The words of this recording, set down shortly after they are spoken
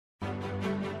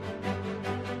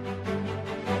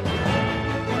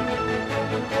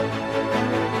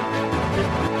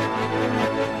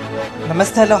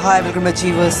Namaste, hello, hi, welcome to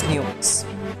Achievers News.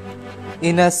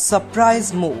 In a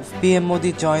surprise move, PM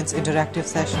Modi joins interactive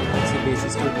session with CBSE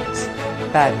students.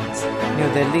 Parents, New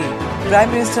Delhi. Prime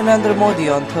Minister Narendra Modi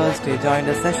on Thursday joined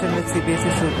a session with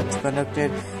CBSE students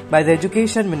conducted by the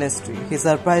Education Ministry. He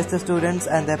surprised the students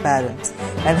and their parents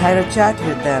and had a chat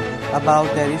with them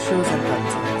about their issues and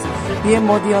concerns. PM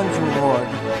Modi on June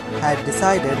 3rd had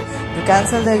decided to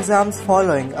cancel the exams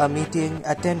following a meeting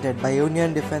attended by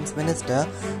Union Defence Minister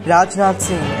Rajnath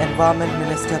Singh, Environment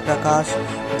Minister Prakash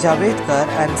Javadekar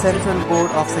and Central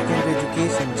Board of Secondary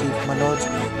Education Chief Manoj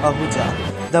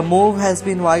Ahuja. The move has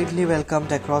been widely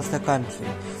welcomed across the country.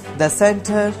 The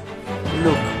centre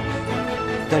look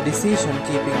the decision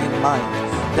keeping in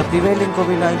mind the prevailing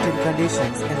COVID-19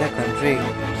 conditions in the country.